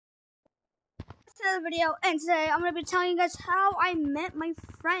to another video, and today I'm going to be telling you guys how I met my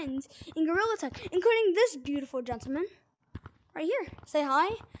friends in Gorilla Tag, including this beautiful gentleman right here. Say hi.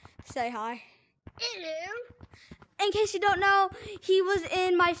 Say hi. Hello. In case you don't know, he was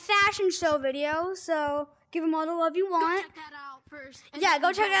in my fashion show video, so give him all the love you want. Go check that out first. Yeah,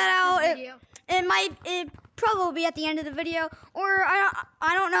 go check that out. It probably be at the end of the video, or I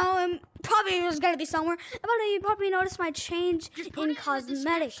don't know. It probably was gonna be somewhere. But you probably noticed my change in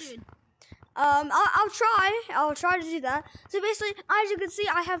cosmetics. I'll try to do that. So basically, as you can see,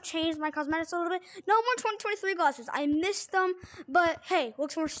 I have changed my cosmetics a little bit. No more 2023 glasses. I missed them, but hey,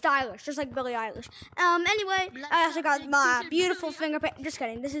 looks more stylish, just like Billie Eilish. Anyway, I also got my beautiful finger paint. Just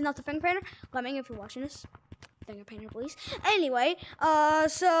kidding. This is not the finger painter. Let me know if you're watching this. Finger painter, please. Anyway,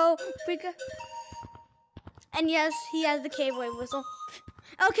 so we got. And yes, he has the cave wave whistle.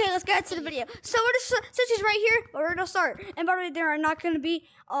 Okay, let's get to the video. So since he's right here, we're gonna start. And by the way, they are not gonna be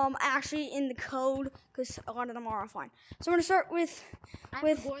actually in the code because a lot of them are offline. So we're gonna start with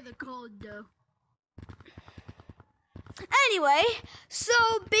for the code though. Anyway, so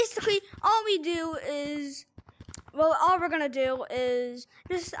basically all we do is all we're gonna do is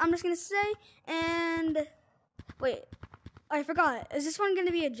I'm just gonna say and wait, I forgot. Is this one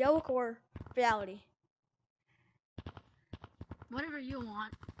gonna be a joke or reality? Whatever you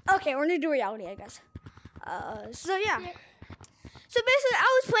want. Okay, we're gonna do reality, I guess. So yeah. So basically,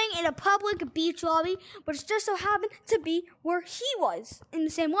 I was playing in a public beach lobby, which just so happened to be where he was in the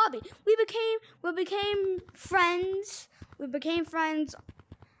same lobby. We became friends. We became friends,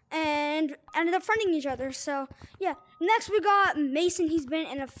 and ended up friending each other. So yeah. Next, we got Mason. He's been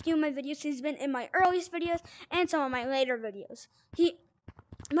in a few of my videos. He's been in my earliest videos and some of my later videos. I'm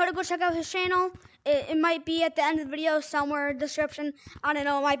gonna go check out his channel. It might be at the end of the video somewhere in the description. I don't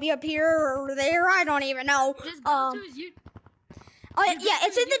know. It might be up here or there. I don't even know. Just go to his YouTube. Oh yeah,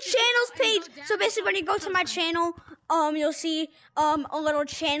 it's in the channels page. So basically, when you go to my channel, you'll see a little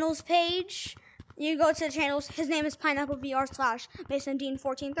channels page. You go to the channels. His name is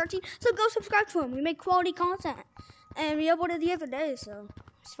PineappleVR/MasonDean1413. So go subscribe to him. We make quality content, and we uploaded the other day, so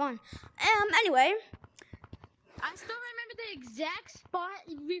it's fun. Anyway. I still remember the exact spot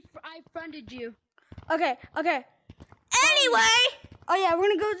I fronted you. Okay. Anyway, we're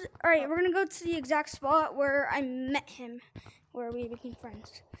gonna go to the exact spot where I met him, where we became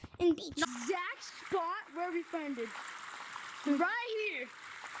friends in beach. The exact spot where we friended. Right here.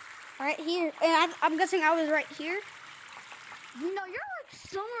 Right here, and I'm guessing I was right here. No, you're like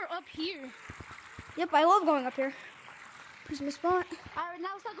somewhere up here. Yep, I love going up here. Here's my spot. All right,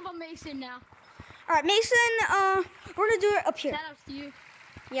 now let's talk about Mason now. All right, Mason. We're gonna do it up here. Shout out to you.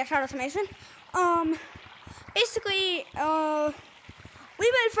 Yeah, shout out to Mason. Basically,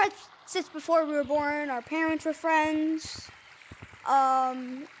 we've been friends since before we were born. Our parents were friends.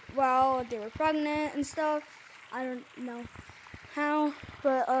 Well, they were pregnant and stuff. I don't know how,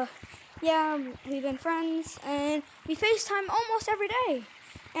 but yeah, we've been friends, and we FaceTime almost every day.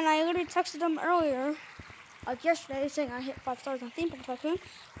 And I literally texted them earlier, like yesterday, saying I hit 5 stars on Theme Park Tycoon,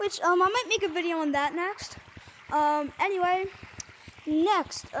 which I might make a video on that next. Anyway,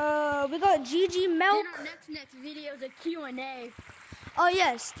 next we got GG Milk. Then our next video is a Q&A. Oh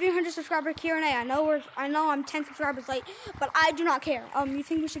yes, 300 subscriber Q&A. I know I'm 10 subscribers late, but I do not care. You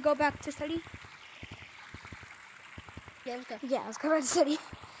think we should go back to study? Yeah, let's go. Yeah, let's go back to study.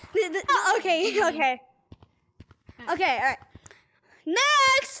 Okay, all right.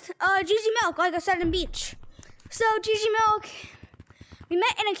 Next, GG Milk, like I said, in beach. So GG Milk, we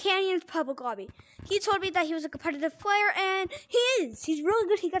met in a Canyon's public lobby. He told me that he was a competitive player, and he is. He's really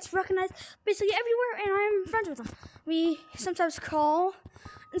good. He gets recognized basically everywhere, and I'm friends with him. We sometimes call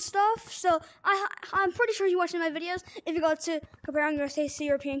and stuff. So I'm pretty sure you're watching my videos. If you go to comparing your states to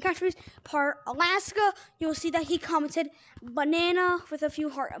European countries, part Alaska, you'll see that he commented banana with a few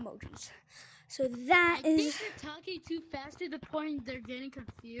heart emojis. So that is. I think you're talking too fast to the point they're getting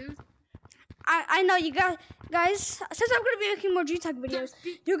confused. I know you guys, since I'm going to be making more gtag videos,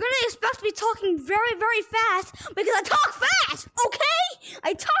 you're going to expect me talking very, very fast because I talk fast, okay?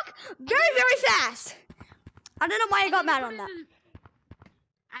 I talk very, very fast. I don't know why I got mad on that.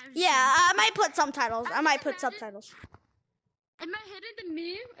 Yeah, I might put subtitles. In my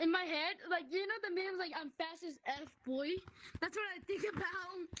head, like, you know the memes, like, I'm fast as F, boy? That's what I think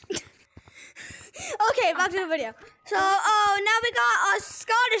about. Okay, back to the video. So, now we got a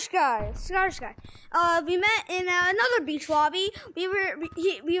Scottish guy. We met in another beach lobby. We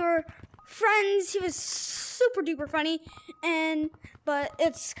were friends. He was super duper funny, but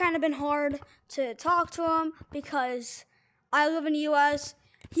it's kind of been hard to talk to him because I live in the U.S.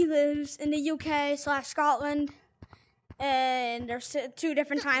 He lives in the UK/Scotland, and there's 2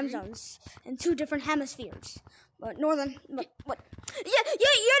 different time zones and 2 different hemispheres. But northern, what? Yeah,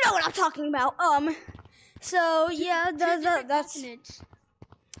 you know what I'm talking about. So yeah, that's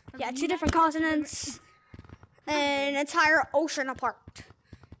yeah, 2 different continents and an entire ocean apart.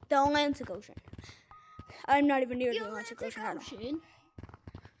 The Atlantic Ocean. I'm not even near the Atlantic Ocean at all.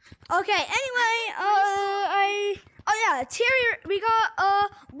 Okay, anyway, Terry, we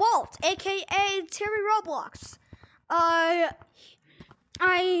got Walt, aka Terry Roblox.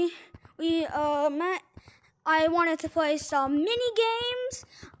 Met. I wanted to play some mini games.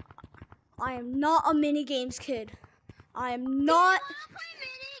 I am not a mini games kid. I am not.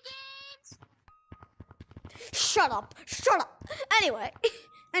 Shut up. Anyway.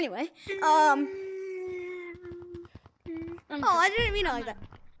 Oh, I didn't mean it like that.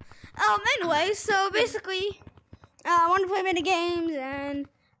 Anyway, so basically, I wanted to play mini games, and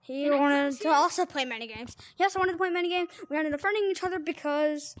he wanted to also play mini games. He also wanted to play mini games. We ended up friending each other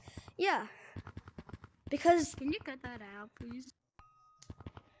because, yeah. Because. Can you cut that out, please?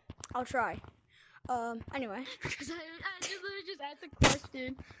 I'll try. Anyway. Because I literally just asked a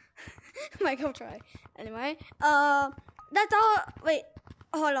question. Mike, I'll try. Anyway, that's all. Wait,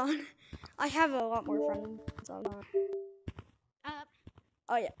 hold on. I have a lot more friends. So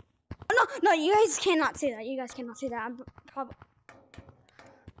oh yeah. No, you guys cannot see that. I'm probably.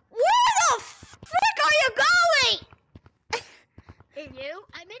 Where the frick are you going? And you?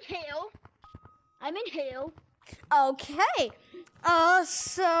 I'm in hell. Okay.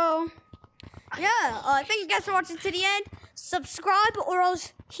 So yeah. Thank you guys for watching to the end. Subscribe, or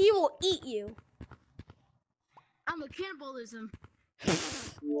else he will eat you. I'm a cannibalism.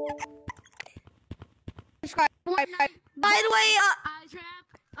 Subscribe. By the way,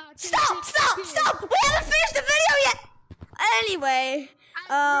 Stop! We haven't finished the video yet. Anyway,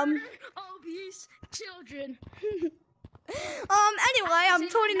 obese children. Anyway, I'm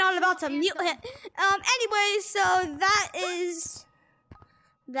totally not about to mute him. Anyway, so that is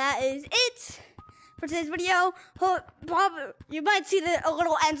it for today's video. Probably you might see a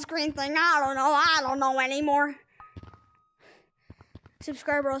little end screen thing. I don't know anymore.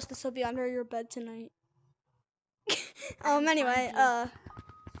 Subscribe, or else this will be under your bed tonight.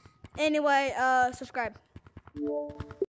 Anyway, subscribe.